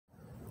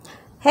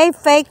Hey,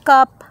 Fake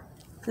Up,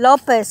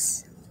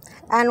 Lopez,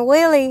 and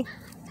Willie,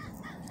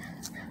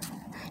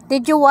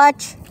 did you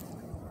watch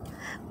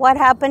what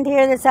happened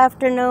here this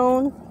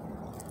afternoon?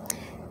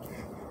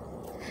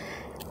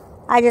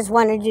 I just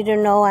wanted you to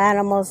know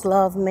animals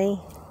love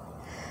me.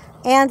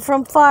 And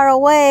from far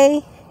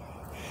away,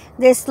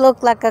 this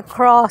looked like a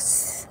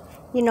cross.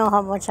 You know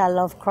how much I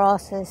love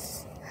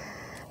crosses.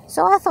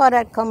 So I thought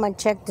I'd come and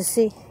check to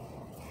see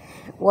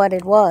what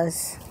it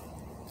was.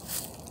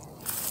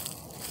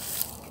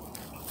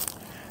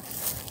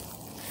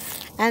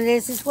 And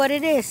this is what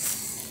it is.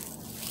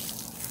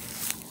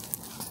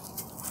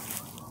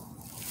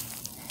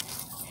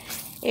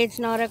 It's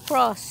not a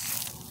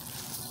cross.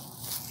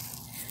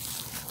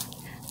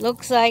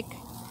 Looks like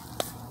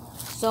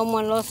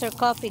someone lost their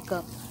coffee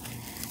cup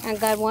and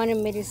God wanted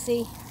me to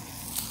see.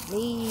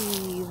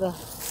 Leave.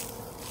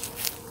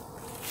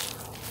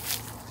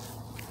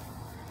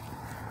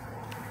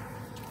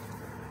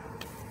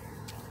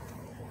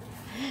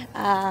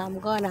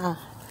 I'm gonna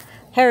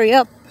hurry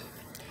up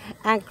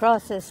and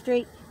cross the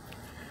street.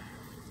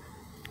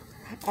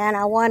 And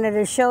I wanted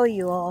to show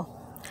you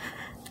all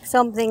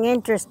something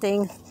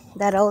interesting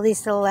that all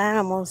these little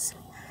animals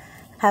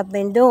have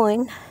been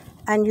doing.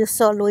 And you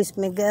saw Luis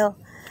Miguel,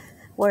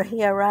 where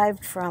he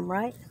arrived from,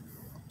 right?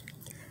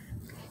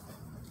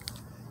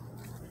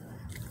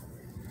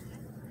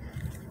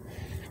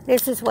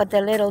 This is what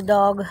the little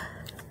dog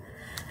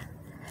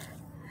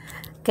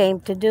came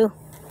to do,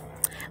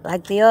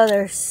 like the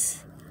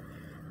others,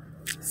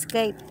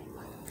 escape.